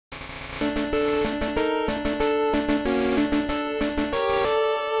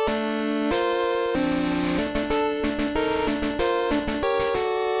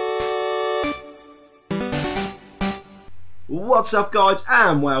What's up, guys,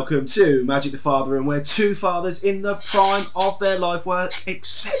 and welcome to Magic the Fathering, where two fathers in the prime of their life work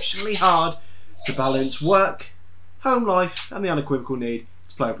exceptionally hard to balance work, home life, and the unequivocal need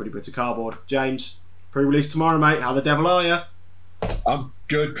to play a pretty bit of cardboard. James, pre-release tomorrow, mate. How the devil are you? I'm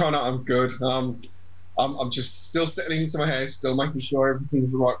good, Connor. I'm good. I'm just still settling into my house, still making sure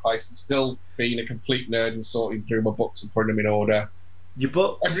everything's in the right place, and still being a complete nerd and sorting through my books and putting them in order. Your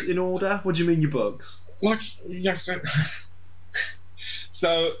books in order? What do you mean your books? Like, you have to...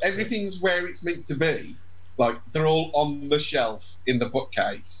 So everything's where it's meant to be. Like, they're all on the shelf in the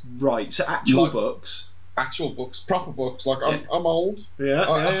bookcase. Right, so actual books? Actual books, proper books. Like, I'm old. Yeah,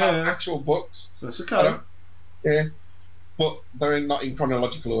 I have actual books. That's okay. Yeah, but they're not in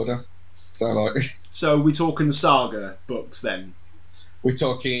chronological order. So, like... So we're talking saga books, then? We're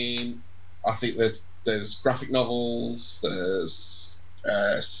talking... I think there's graphic novels, there's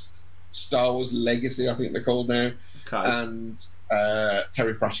Star Wars Legacy, I think they're called now, and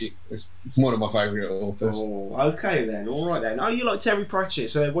Terry Pratchett is one of my favourite authors. Oh, okay then, all right then. Oh, you like Terry Pratchett?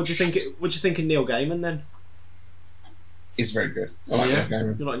 So, what do you think? What do you think of Neil Gaiman then? He's very good. I like Neil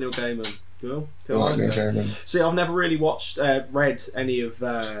Gaiman. You like Neil Gaiman? Cool. I like Neil Gaiman. See, I've never really read any of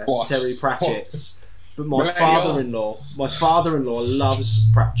Terry Pratchett's, but my father-in-law loves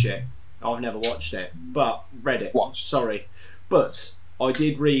Pratchett. I've never watched it, but read it. Sorry, but I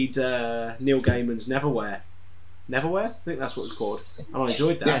did read Neil Gaiman's Neverwhere. Neverwhere? I think that's what it's called. And I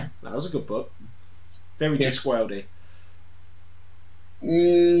enjoyed that. Yeah. That was a good book. Very Discworldy.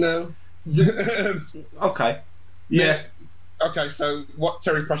 No. Okay. Yeah. Okay, so what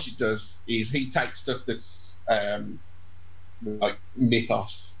Terry Pratchett does is he takes stuff that's like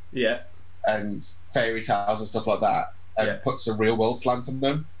mythos and fairy tales and stuff like that and puts a real world slant on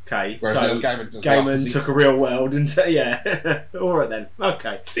them. Okay, whereas so Neil Gaiman does Gaiman took a real world and all right then.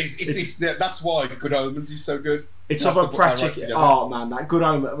 Okay, that's why Good Omens is so good. It's of a Pratchett. Oh man, that Good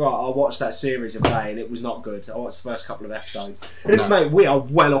Omens. Right, I watched that series of day and it was not good. I watched the first couple of episodes. No. Mate, we are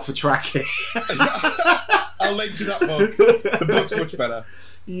well off a track here. I'll link to that book. The book's much better.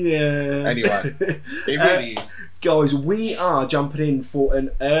 Yeah. Anyway, it really is. Guys, we are jumping in for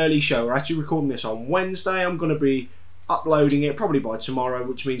an early show. We're actually recording this on Wednesday. I'm going to be uploading it probably by tomorrow,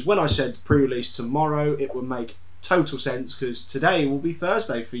 which means when I said pre-release tomorrow, it would make total sense because today will be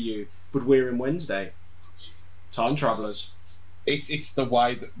Thursday for you, but we're in Wednesday. Time travellers. It's the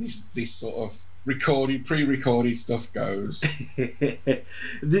way that this sort of pre-recorded stuff goes.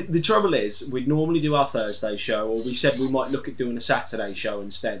 The trouble is, we'd normally do our Thursday show, or we said we might look at doing a Saturday show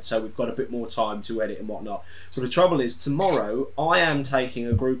instead, so we've got a bit more time to edit and whatnot. But the trouble is, tomorrow I am taking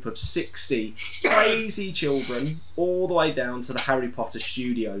a group of 60 crazy children all the way down to the Harry Potter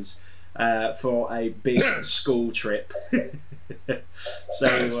studios for a big school trip.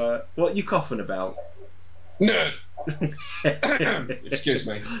 So, what are you coughing about? Nerd. Excuse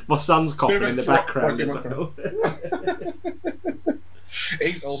me. My son's coughing in the background as well.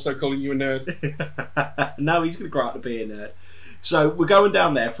 He's also calling you a nerd. No, he's going to grow up to be a nerd. So we're going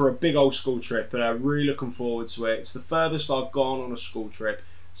down there for a big old school trip, and I'm really looking forward to it. It's the furthest I've gone on a school trip,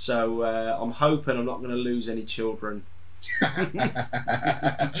 so I'm hoping I'm not going to lose any children.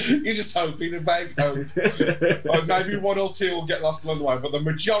 You're just hoping and vague hope. Or maybe one or two will get lost along the way, but the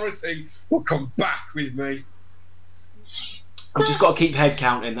majority will come back with me. I've just got to keep head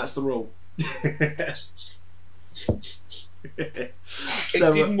counting, that's the rule. It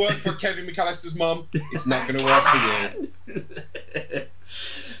didn't work for Kevin McAllister's mum, it's not going to work for you.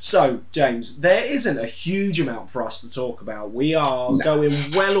 So, James, there isn't a huge amount for us to talk about. We are going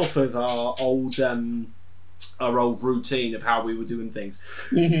well off of our old routine of how we were doing things.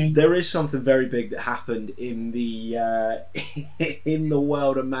 There is something very big that happened in the in the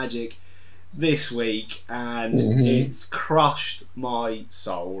world of Magic this week, and it's crushed my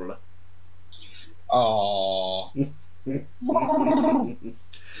soul. Oh.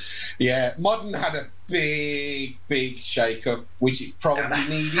 Yeah, Modern had a big shake-up, which it probably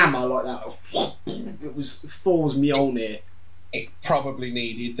needed. Hammer like that. It was Thor's Mjolnir. It probably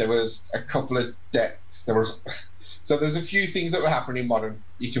needed. There was a couple of decks. So there's a few things that were happening in Modern.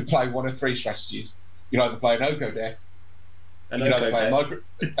 You could play one of three strategies. You could either play an Oko deck, you could either play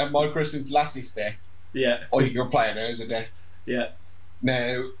a Microsynth Lattice deck, or you could play an Urza deck. Yeah.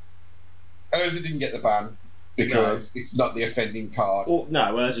 Now, Urza didn't get the ban because it's not the offending card. Well,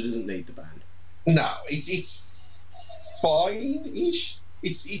 no, Urza doesn't need the ban. No, it's fine-ish.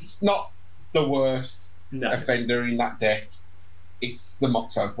 It's not the worst offender in that deck. It's the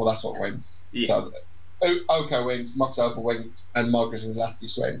Mox Opal, that's what went. Yeah. So Oko went, Mox Opal went, and Microsynth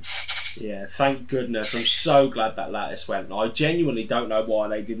Lattice went. Yeah, thank goodness. I'm so glad that Lattice went. I genuinely don't know why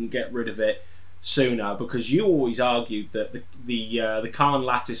they didn't get rid of it sooner, because you always argued that the Khan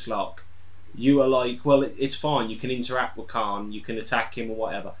lattice lock, you were like, well, it's fine, you can interact with Khan, you can attack him or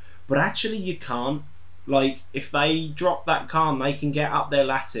whatever, but actually you can't. Like, if they drop that Khan, they can get up their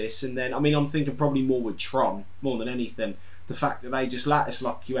lattice, and then, I mean, I'm thinking probably more with Tron, more than anything, the fact that they just lattice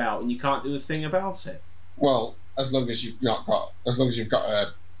lock you out and you can't do a thing about it. Well, as long as you've got a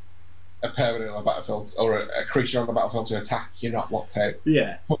permanent on the battlefield, or a creature on the battlefield to attack, you're not locked out.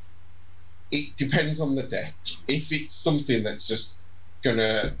 Yeah. But it depends on the deck. If it's something that's just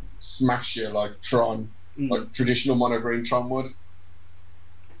gonna smash you like Tron, like traditional mono green Tron would,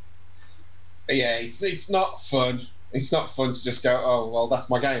 yeah, it's not fun. It's not fun to just go, oh well, that's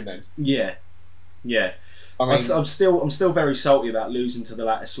my game then. Yeah, yeah. I mean, I'm still very salty about losing to the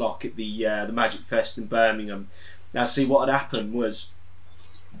lattice lock at the Magic Fest in Birmingham. Now, see, what had happened was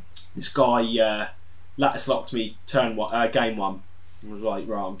this guy lattice locked me game one. I was like,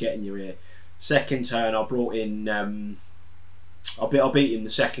 right, I'm getting you here. Second turn, I brought in. I beat him the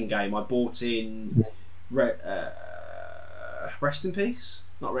second game. I brought in Rest in Peace,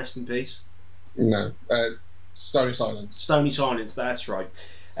 not Rest in Peace. No, Stony Silence. Stony Silence, that's right.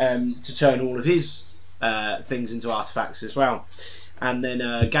 To turn all of his things into artifacts as well. And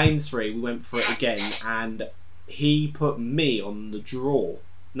then game 3, we went for it again, and he put me on the draw.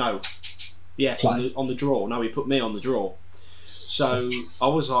 No, yes, on the draw. No, he put me on the draw. So I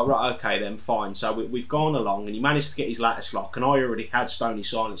was like, right, okay then, fine. So we've gone along, and he managed to get his lattice lock, and I already had Stony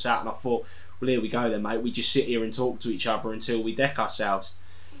Silence out, and I thought, well, here we go then, mate. We just sit here and talk to each other until we deck ourselves.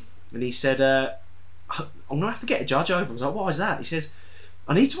 And he said, I'm going to have to get a judge over. I was like, what is that? He says,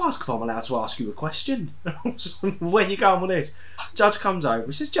 I need to ask if I'm allowed to ask you a question. Where you going with this? Judge comes over.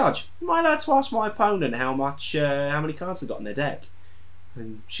 He says, Judge, am I allowed to ask my opponent how many cards they've got in their deck?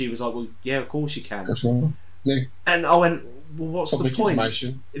 And she was like, well, yeah, of course you can. Yeah. And I went, well, what's Public the point?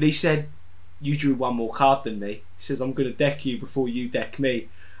 Information. And he said, you drew one more card than me. He says, I'm going to deck you before you deck me.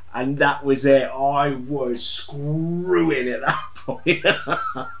 And that was it. I was screwing at that point.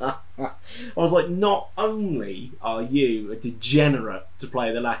 I was like, not only are you a degenerate to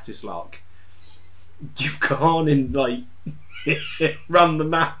play the lattice lock, you've gone and like run the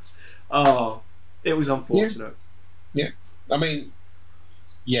mat. Oh, it was unfortunate. Yeah. I mean,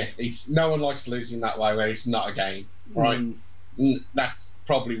 yeah, no one likes losing that way where it's not a game, right? That's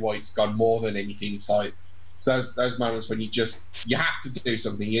probably why it's gone more than anything. It's like, so those moments when you have to do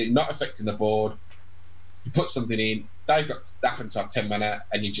something, you're not affecting the board, you put something in, they happen to have 10 mana,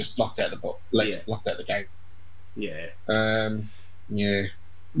 and you just locked out locked out the game. Yeah. Yeah.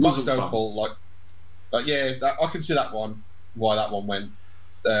 Mox Opal, like yeah, I can see that one, why that one went.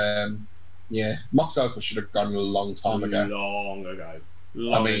 Yeah, Mox Opal should have gone a long time ago.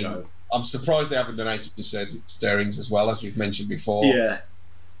 Long ago. I'm surprised they haven't donated to Stirrings as well, as we've mentioned before. Yeah.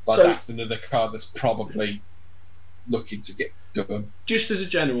 But so, that's another card that's probably looking to get done. Just as a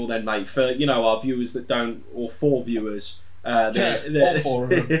general then, mate, for our viewers that don't, or 4 viewers, all 4 of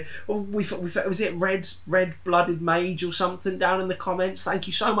them. Was it red blooded mage or something down in the comments? Thank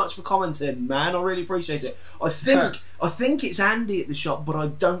you so much for commenting, man. I really appreciate it. I think it's Andy at the shop, but I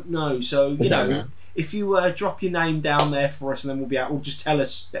don't know. So if you drop your name down there for us, and then we'll be able, or just tell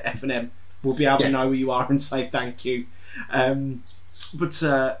us the F&M, we'll be able to know who you are and say thank you. But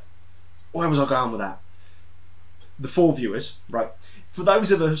where was I going with that? The 4 viewers, right? For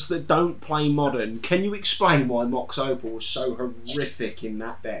those of us that don't play Modern, can you explain why Mox Opal was so horrific in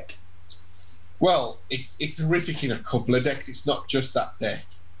that deck? Well, it's horrific in a couple of decks. It's not just that deck.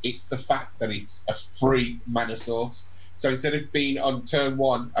 It's the fact that it's a free mana source. So instead of being on turn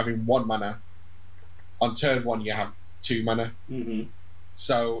 1 having 1 mana, on turn 1 you have 2 mana.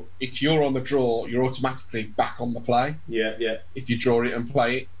 So if you're on the draw, you're automatically back on the play. Yeah. If you draw it and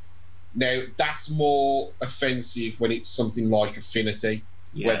play it. Now that's more offensive when it's something like Affinity,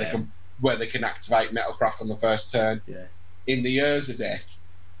 where they can activate Metalcraft on the first turn. Yeah. In the Urza deck,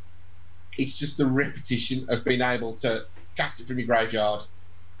 it's just the repetition of being able to cast it from your graveyard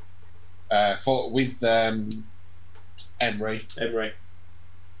with Emery.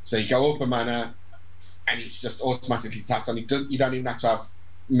 So you go up a mana, and it's just automatically tapped on. You don't even have to have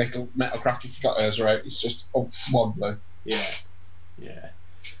Metalcraft if you got Urza out. It's just 1 blue. Yeah.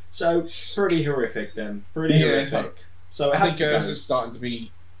 So pretty horrific then. Pretty horrific. So I think Urza's starting to be.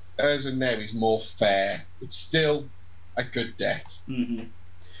 Urza now is more fair. It's still a good deck.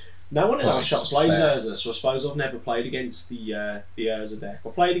 No one in our shop plays Urza, so I suppose I've never played against the Urza deck.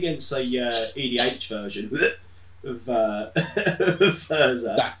 I've played against the EDH version, of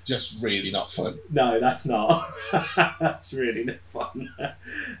Urza. That's just really not fun. No, that's not. That's really not fun.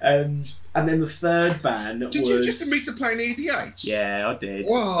 And then the third ban was... Did you just admit to playing EDH? Yeah, I did.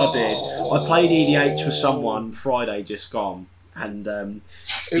 Whoa. I did. I played EDH with someone Friday just gone. And who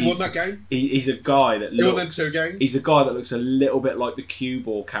won that game? He's a guy that looks... Who won 2 games? He's a guy that looks a little bit like the cue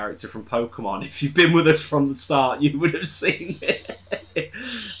ball character from Pokemon. If you've been with us from the start, you would have seen it.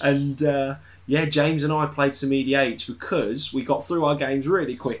 And... yeah, James and I played some EDH because we got through our games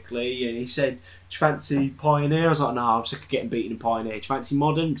really quickly, and he said, "Do you fancy Pioneer?" I was like, "No, I'm sick of getting beaten in Pioneer. Do you fancy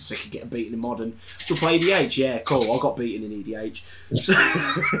Modern?" I'm sick of getting beaten in Modern. "Do you play EDH?" "Yeah, cool. I got beaten in EDH." So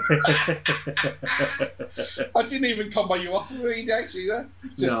I didn't even combo you off with EDH either.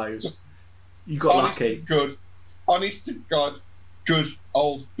 Just you got lucky. Good. Honest to God, good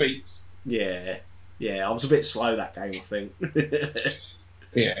old beats. Yeah. I was a bit slow that game, I think.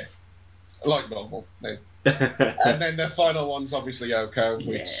 Yeah. Like normal. No. And then the final one's obviously Oko,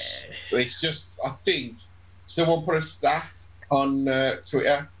 which it's just, I think, someone put a stat on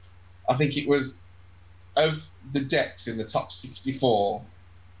Twitter. I think it was, of the decks in the top 64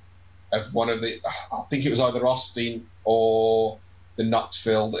 of one of the, I think it was either Austin or the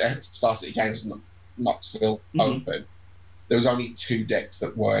Knoxville, the Star City Games Knoxville Open. There was only 2 decks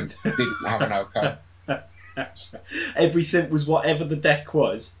that didn't have an Oko. Everything was whatever the deck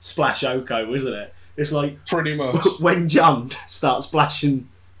was, splash Oko, wasn't it? It's like pretty much when Jund starts splashing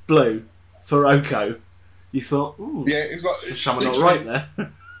blue for Oko, you thought, ooh, yeah, it was like there's something not right there.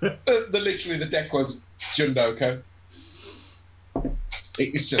 Literally, the deck was Jund Oko.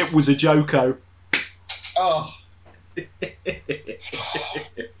 It was a Joko. Oh.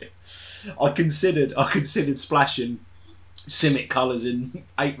 I considered splashing Simic colours in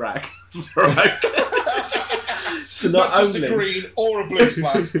 8-rack for Oko. So not only a green or a blue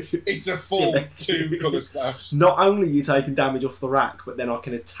splash, it's a full 2 colour splash. Not only are you taking damage off the rack, but then I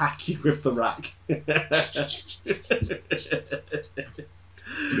can attack you with the rack. Pretty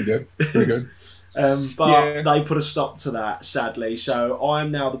good. But they put a stop to that, sadly. So I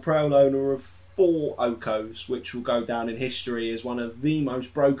am now the proud owner of 4 Okos, which will go down in history as one of the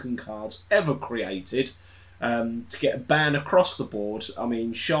most broken cards ever created. To get a ban across the board, I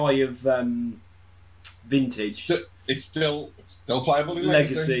mean, shy of Vintage. It's still playable in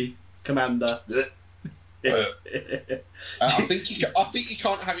Legacy. Commander. I think you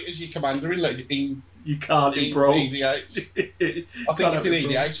can't have it as your commander in you can't in Brawl. EDH. I think it's in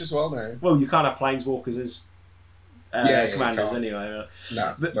EDH as well now. Well, you can't have Planeswalkers as commanders anyway.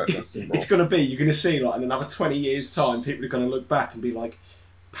 No, that's it's going to be, you're going to see like in another 20 years' time, people are going to look back and be like,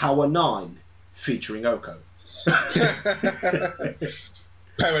 Power 9 featuring Oko.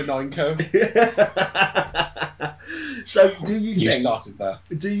 Power 9-co. So do you think... You started there.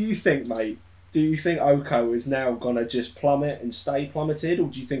 Do you think, mate, Oko is now going to just plummet and stay plummeted, or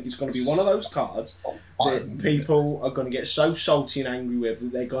do you think it's going to be one of those cards that people are going to get so salty and angry with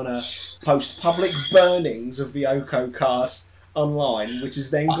that they're going to post public burnings of the Oko card online, which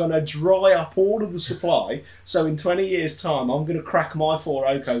is then going to dry up all of the supply, so in 20 years' time I'm going to crack my 4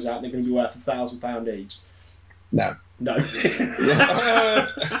 Okos out and they're going to be worth £1,000 each? No. No.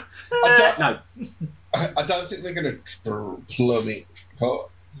 I don't think they're going to plummet, but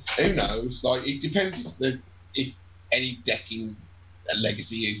who knows? Like, it depends if any deck in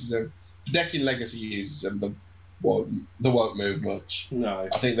Legacy uses them. If deck in Legacy uses them, they won't move much. No.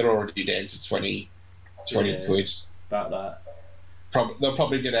 I think they're already down to 20 quid. About that. They'll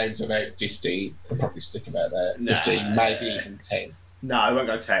probably get down to about 15. They'll probably stick about there. 15, maybe even 10. No, it won't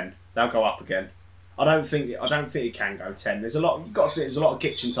go 10. They'll go up again. I don't think it can go 10. You've got to think there's a lot of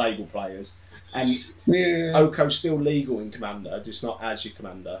kitchen table players, and Oko's still legal in Commander, just not as your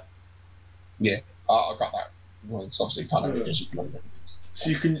Commander. Yeah, I got that. Well, it's obviously kind of as your Commander.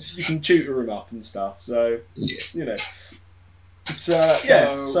 So you can tutor him up and stuff. So yeah, you know. It's,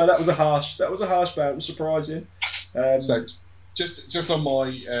 so that was a harsh bout. Surprising. So just on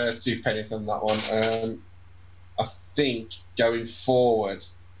my 2 pennies on that one, I think going forward,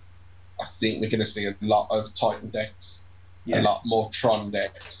 I think we're going to see a lot of Titan decks, a lot more Tron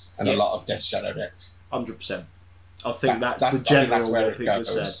decks, and a lot of Death Shadow decks. 100%. I think that's the general what people have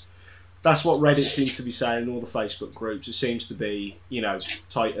said. That's what Reddit seems to be saying in all the Facebook groups. It seems to be,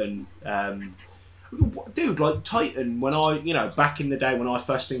 Titan. Dude, like Titan, when back in the day when I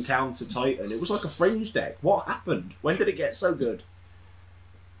first encountered Titan, it was like a fringe deck. What happened? When did it get so good?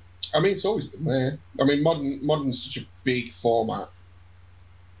 I mean, it's always been there. I mean, modern's such a big format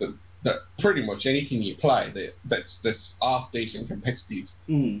that pretty much anything you play that's half decent competitive,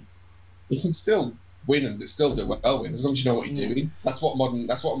 you can still win and still do well with, as long as you know what you're doing. That's what modern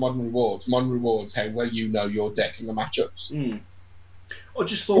rewards. Modern rewards how well you know your deck and the matchups. I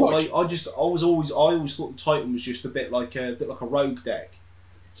just thought I always thought the Titan was just a bit like a rogue deck.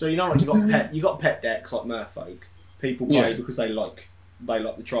 So you know, like you got pet decks like Merfolk. People play because they like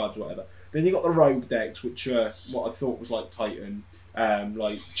the tribes or whatever. Then you got the rogue decks, which are what I thought was like Titan,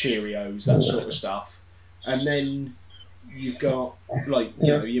 like Cheerios, that sort of stuff. And then you've got like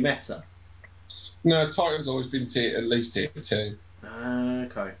your meta. No, Titan's always been at least tier 2.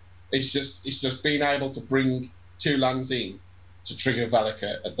 Okay. It's just being able to bring 2 lands in to trigger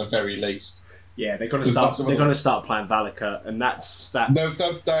Valakut at the very least. Yeah, they're gonna start playing Valakut, and that's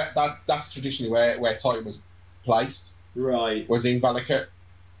traditionally where Titan was placed. Right. Was in Valakut,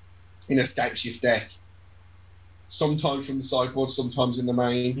 in a Scapeshift deck. Sometimes from the sideboard, sometimes in the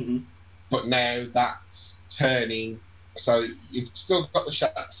main. But now that's turning. So you've still got the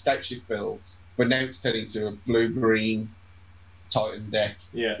Scapeshift builds, but now it's turning to a blue-green Titan deck.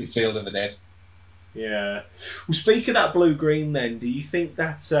 Yeah. With Field of the Dead. Yeah. Well, speak of that blue-green, then, do you think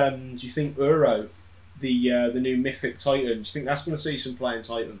that do you think Uro, the new mythic Titan, do you think that's going to see some play in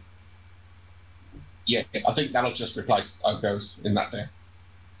Titan? Yeah, I think that'll just replace Okos in that deck.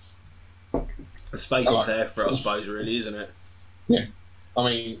 The space is there for it, I suppose, really, isn't it? Yeah. I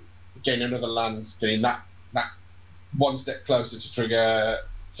mean, getting another land, getting that one step closer to trigger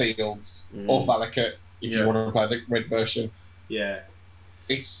Fields or Valakut if you want to play the red version. Yeah.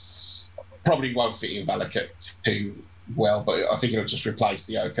 It's probably won't fit in Valakut too well, but I think it'll just replace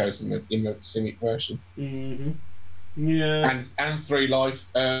the Okos in the Simic version. Yeah. And 3 life,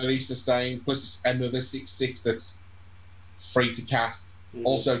 early sustain, plus another 6/6 that's free to cast,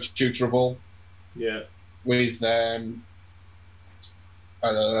 also tutorable. Yeah. With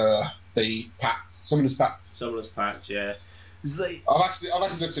the pact, Summoner's Pact. Summoner's Pact, yeah. I've actually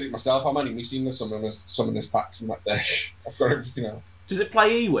looked at it myself. I'm only missing the Summoner's Pact from that deck. I've got everything else. Does it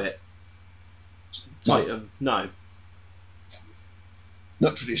play Ewit? Titan? No.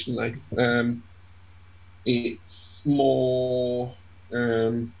 Not traditionally. It's more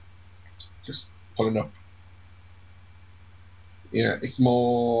just pulling up. Yeah, it's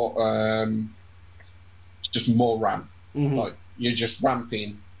more just more ramp. Like you're just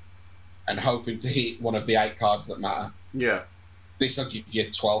ramping and hoping to hit one of the 8 cards that matter. Yeah. This will give you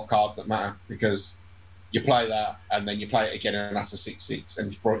 12 cards that matter because you play that and then you play it again and that's a 6/6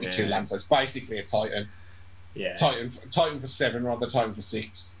 and you've brought you 2 lands. So it's basically a Titan. Yeah. Titan for 7 rather than Titan for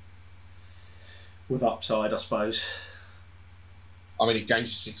 6. With upside, I suppose. I mean, it gains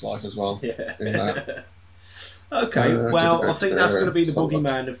you 6 life as well. Yeah. In that. Okay, well, I think that's going to be the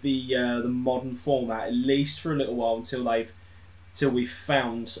boogeyman of the modern format, at least for a little while until we've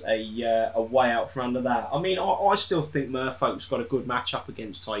found a way out from under that. I mean, I still think Merfolk's got a good matchup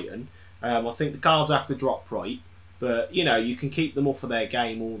against Titan. I think the cards have to drop right, but you know you can keep them off of their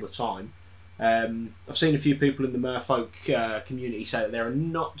game all the time. I've seen a few people in the Merfolk community say that they're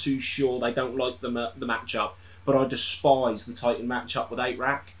not too sure. They don't like the matchup, but I despise the Titan matchup with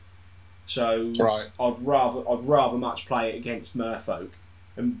 8-rack. So I'd rather much play it against Merfolk.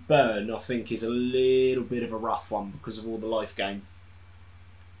 And Burn, I think, is a little bit of a rough one because of all the life gain.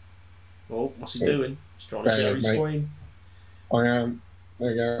 Oh, what's he doing? He's trying to share his screen. I am.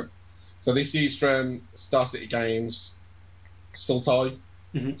 There you go. So this is from Star City Games. Sultai.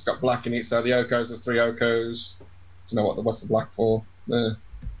 It's got black in it. So the Okos, there's 3 Okos. Don't know what's the black for.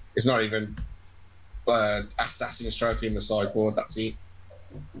 It's not even Assassin's Trophy in the sideboard. That's it.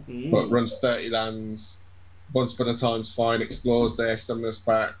 But runs 30 lands. Once Upon a Time's fine. Explores there. Summoner's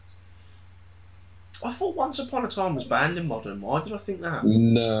Pact. I thought Once Upon a Time was banned in Modern. Why did I think that?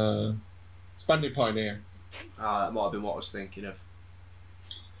 No. It's banned in Pioneer. That might have been what I was thinking of.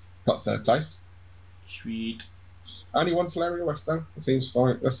 Got 3rd place. Sweet. Only one Talaria West though. That seems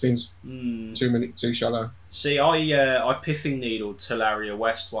fine. That seems too shallow. See, I pithing needled Talaria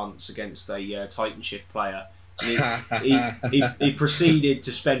West once against a Titan Shift player. He proceeded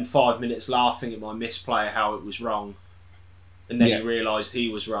to spend 5 minutes laughing at my misplay, how it was wrong, and then he realised he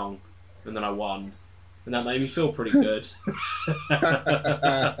was wrong, and then I won, and that made me feel pretty good.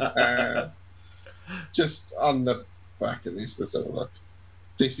 Just on the back of this, let's have a look.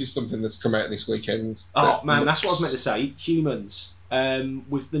 This is something that's come out this weekend. Oh man, that's what I was meant to say. Humans,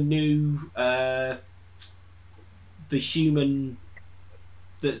 with the new the human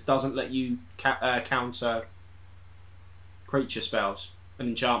that doesn't let you counter creature spells and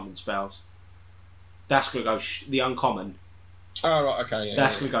enchantment spells. That's gonna go the uncommon. Oh right, okay, yeah.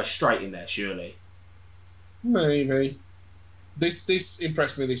 That's gonna go straight in there, surely. Maybe. This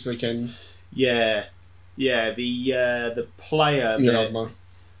impressed me this weekend. Yeah. The player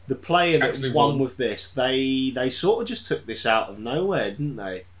The player that won with this, they sort of just took this out of nowhere, didn't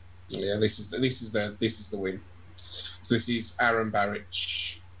they? Yeah, this is the win. So this is Aaron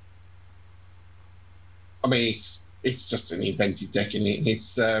Barrich. I mean, it's just an inventive deck, isn't it?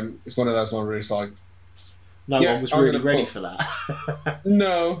 It's one of those ones where it's like no one was really ready for that.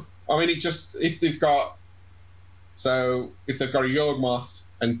 No, I mean if they've got a Yawgmoth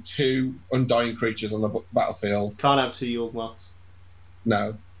and 2 Undying creatures on the battlefield. Can't have 2 Yawgmoths.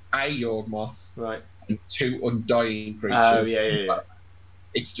 No, a Yawgmoth. Right. And 2 Undying creatures. Oh yeah.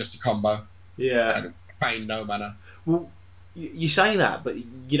 It's just a combo. Yeah. And paying no mana. Well, you say that, but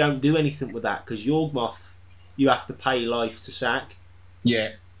you don't do anything with that because Yawgmoth, you have to pay life to sack. Yeah,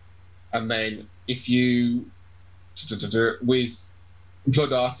 and then if you with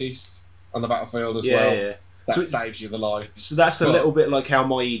Blood Artist on the battlefield as well, that saves you the life. So that's a little bit like how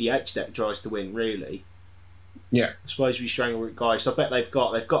my EDH deck tries to win, really. Yeah, I suppose we strangle guys. So I bet they've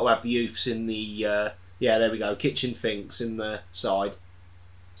got to have youths in the there we go, kitchen finks in the side.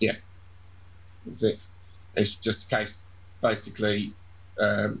 Yeah, that's it. It's just a case, basically,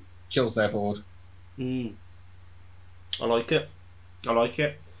 kills their board. I like it.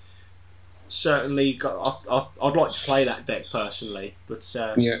 Certainly, I'd like to play that deck personally, but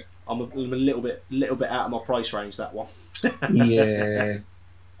I'm a little bit out of my price range, that one. Yeah,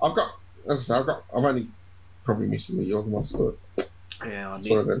 I'm only probably missing the Yawgmoths, but yeah,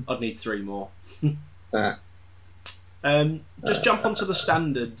 I'd need 3 more. Just jump onto the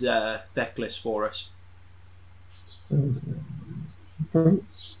standard deck list for us.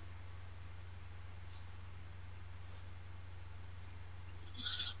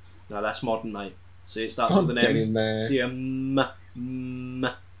 No, that's modern, mate. See, it starts with an M. In there. See,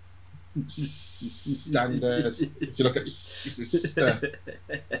 standard. If you look at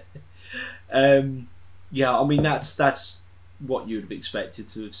yeah, I mean that's what you'd have expected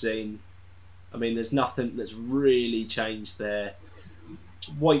to have seen. I mean, there's nothing that's really changed there.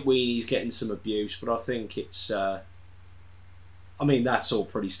 White Weenie's getting some abuse, but I think it's. I mean, that's all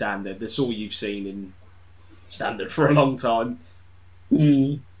pretty standard. That's all you've seen in standard for a long time.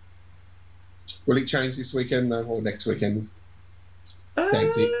 Will it change this weekend though, or next weekend? I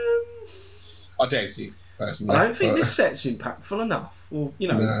doubt it. Personally, I don't think this set's impactful enough. Well,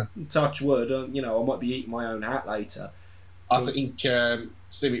 touch wood. I might be eating my own hat later. I think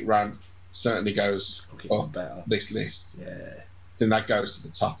Civic Ramp certainly goes up this list. Yeah. Then that goes to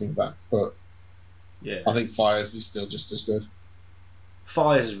the top, in fact. But yeah, I think Fires is still just as good.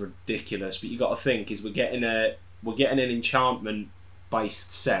 Fires is ridiculous, but you got to think is we're getting an enchantment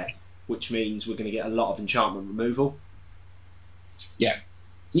based set, which means we're going to get a lot of enchantment removal. Yeah,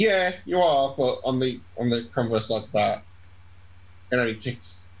 you are. But on the converse side to that, it only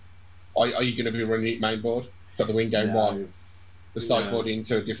ticks. Are you going to be running it main board? So the win game 1. The sideboard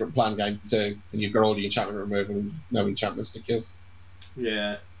into a different plan game 2, and you've got all the enchantment removal and no enchantments to kill.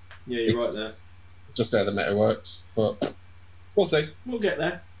 Yeah, you're right there. Just how the meta works, but we'll see. We'll get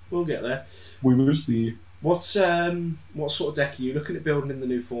there. We will see. What sort of deck are you looking at building in the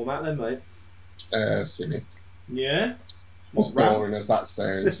new format then, mate? Cynic. Yeah? As boring as that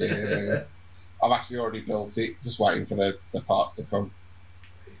sounds, yeah. I've actually already built it, just waiting for the parts to come.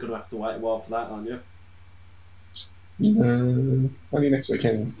 You're going to have to wait a while for that, aren't you? No, only next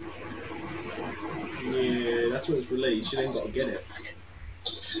weekend. Yeah, that's when it's released. You then got to get it.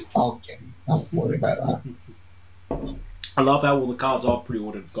 I'll get it. Don't worry about that. I love how all the cards I've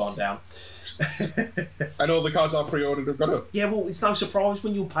pre-ordered have gone down. And all the cards I've pre-ordered have gone up. Yeah, well, it's no surprise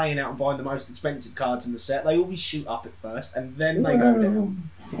when you're paying out and buying the most expensive cards in the set. They always shoot up at first, and then they go down.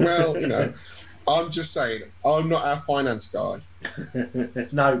 Well, I'm just saying, I'm not our finance guy.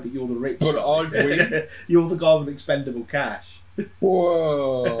 No, but you're the rich. But I win. You're the guy with expendable cash.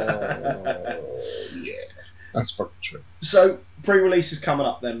 Whoa. Yeah, that's probably true. So, pre-release is coming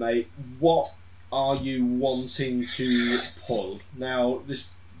up then, mate. What are you wanting to pull? Now,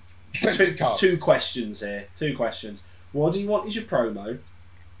 there's two questions here. 2 questions. What do you want as your promo?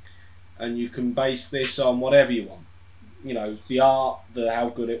 And you can base this on whatever you want. The art, how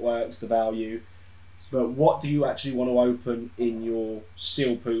good it works, the value. But what do you actually want to open in your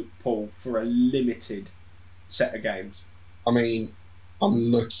seal pool for a limited set of games? I mean, I'm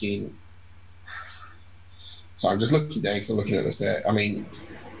looking... So I'm just looking down because I'm looking at the set. I mean,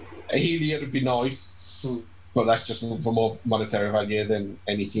 a Heliod would be nice, but that's just for more monetary value than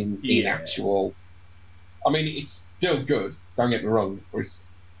anything in actual... I mean, it's still good, don't get me wrong, but it's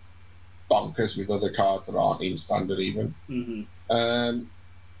bonkers with other cards that aren't in standard even.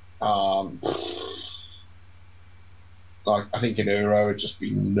 Like, I think an Euro would just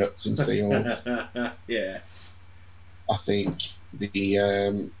be nuts in sealed. Yeah. I think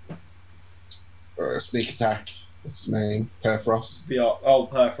the Sneak Attack, what's his name? Perforos.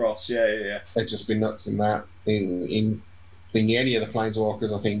 Perforos, yeah. They've just been nuts in that. In any of the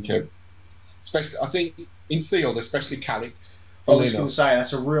Planeswalkers, I think, especially I think in Sealed, especially Calyx. I was going to say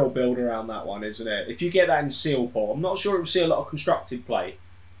that's a real build around that one, isn't it? If you get that in Sealed, Paul, I'm not sure it will see a lot of constructed play,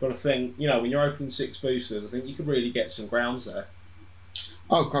 but I think when you're opening 6 boosters, I think you could really get some grounds there.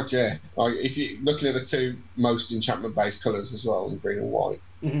 Oh god, yeah! If you're looking at the 2 most enchantment-based colours as well, in green and white.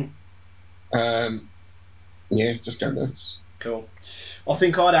 Yeah, just go nuts. Cool. I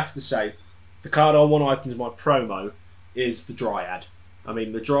think I'd have to say the card I want to open as my promo is the Dryad. I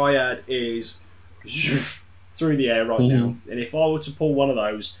mean, the Dryad is through the air right now, and if I were to pull one of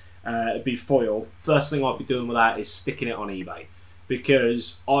those, it'd be foil. First thing I'd be doing with that is sticking it on eBay,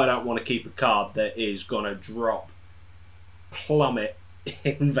 because I don't want to keep a card that is going to plummet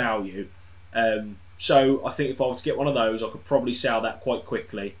in value. So I think if I were to get one of those, I could probably sell that quite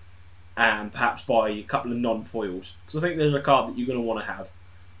quickly and perhaps buy a couple of non-foils, because I think there's a card that you're going to want to have,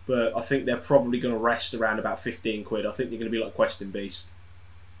 but I think they're probably going to rest around about 15 quid. I think they're going to be like Questing Beast.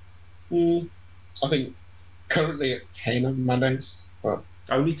 I think currently at 10 on Mondays. But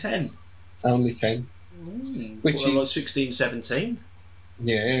only 10? Only 10. Which is like 16, 17?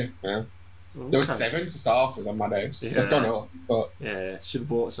 Yeah. Okay. There was 7 to start with on Mondays. They've gone up, but yeah, should have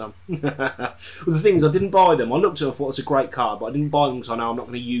bought some. Well, the thing is, I didn't buy them. I looked at it, I thought it's a great card, but I didn't buy them because I know I'm not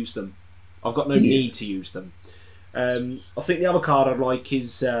going to use them. I've got no need to use them. I think the other card I'd like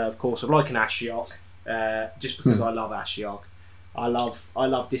is, of course, I'd like an Ashiok, just because I love Ashiok. I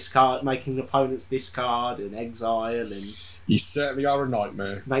love discard, making opponents discard and exile, and you certainly are a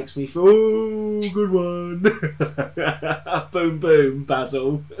nightmare. Makes me feel, ooh, good one. Boom, boom,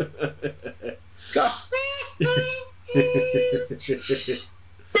 Basil.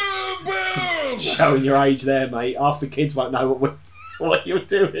 Boom, boom. Showing your age there, mate. Half the kids won't know what you're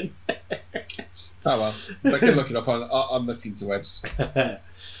doing. Oh well, they can look it up on the interwebs.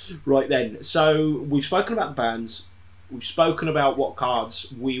 Right then, so we've spoken about the bands. We've spoken about what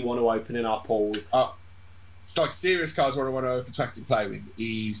cards we want to open in our pool. It's like serious cards what I want to open to active play with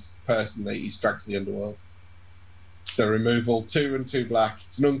is personally Drags of the Underworld. The removal, 2 and 2 black.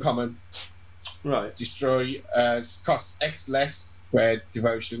 It's an uncommon. Right. Destroy, costs X less, where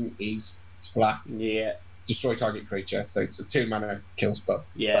devotion is black. Yeah. Destroy target creature. So it's a 2 mana kill spell.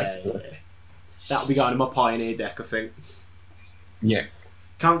 Yeah. That'll be going in my Pioneer deck, I think. Yeah.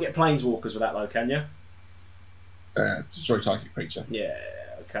 Can't get Planeswalkers with that though, can you? Destroy target creature. Yeah,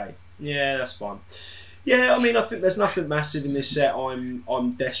 okay. Yeah, that's fine. Yeah, I mean, I think there's nothing massive in this set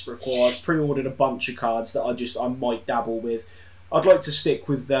I'm desperate for. I've pre-ordered a bunch of cards that I might dabble with. I'd like to stick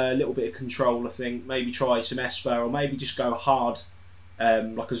with a little bit of control, I think. Maybe try some Esper, or maybe just go hard,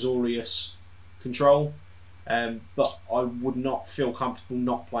 like a Azorius control. But I would not feel comfortable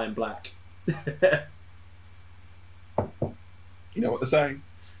not playing black. You know what they're saying?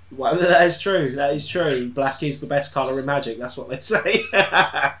 Well, that is true. That is true. Black is the best colour in Magic. That's what they say.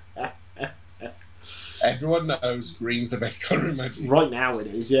 Everyone knows green's the best colour in Magic. Right now it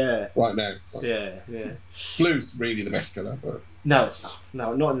is, yeah. Right now. Yeah, yeah. Blue's really the best colour, but... No, it's not.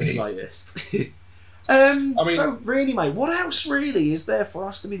 No, not in the slightest. I mean, so really, mate, what else really is there for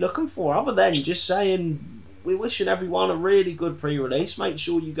us to be looking for other than just saying we're wishing everyone a really good pre-release. Make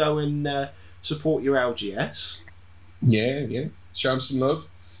sure you go and support your LGS. Yeah. Show them some love.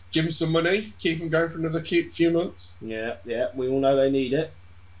 Give them some money. Keep them going for another few months. Yeah. We all know they need it.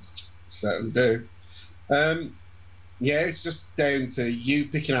 Certainly do. Yeah, it's just down to you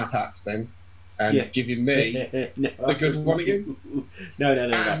picking our packs then, and giving me the good one again.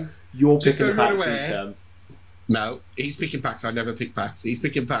 No. You're picking the packs this term. No, he's picking packs. I never pick packs. He's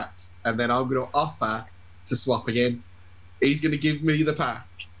picking packs, and then I'm going to offer to swap again. He's going to give me the pack,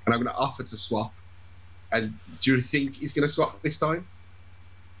 and I'm going to offer to swap. And do you think he's going to swap this time?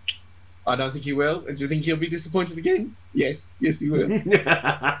 I don't think he will. And do you think he'll be disappointed again? Yes, he will.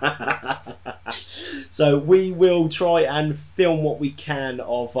 So we will try and film what we can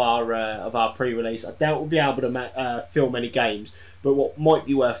of our pre-release. I doubt we'll be able to film any games, but what might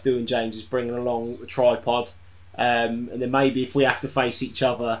be worth doing, James, is bringing along a tripod, and then maybe if we have to face each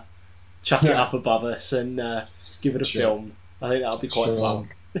other, chuck it up above us and give it a film. I think that'll be quite fun.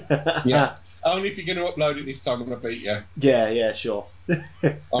 Yeah. Only if you're going to upload it this time, I'm going to beat you. Yeah, sure.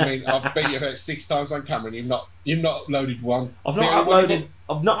 I mean, I've beat you about 6 times on camera, and you've not uploaded one. I've not uploaded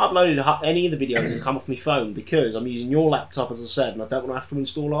any of the videos that come off my phone because I'm using your laptop, as I said, and I don't want to have to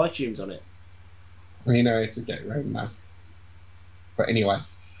install iTunes on it. You know, it's a get around that. But anyway,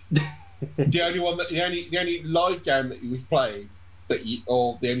 the only live game that we've played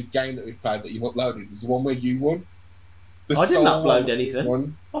or the only game that we've played that you've uploaded is the one where you won. I didn't upload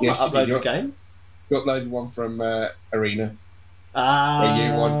anything. I've not uploaded a game. You uploaded one from Arena.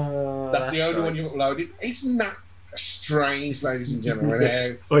 Year one. That's the only one you uploaded. Isn't that strange, ladies and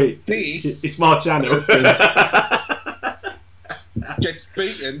gentlemen? Wait, it's my channel. Gets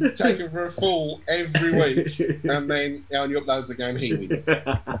beaten, taken for a fool every week, and then when you uploads the game, he wins.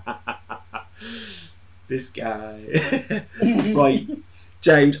 This guy. Right,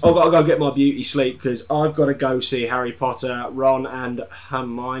 James, I've got to go get my beauty sleep because I've got to go see Harry Potter, Ron, and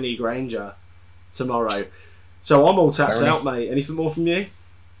Hermione Granger tomorrow. So I'm all tapped out, mate. Anything more from you?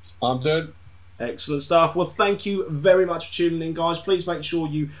 I'm done. Excellent stuff. Well, thank you very much for tuning in, guys. Please make sure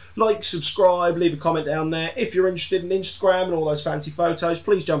you like, subscribe, leave a comment down there. If you're interested in Instagram and all those fancy photos,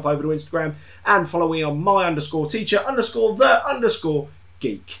 please jump over to Instagram and follow me on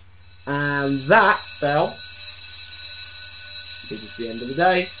my_teacher_the_geek. And that, Bell, is the end of the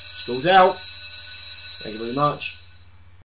day. School's out. Thank you very much.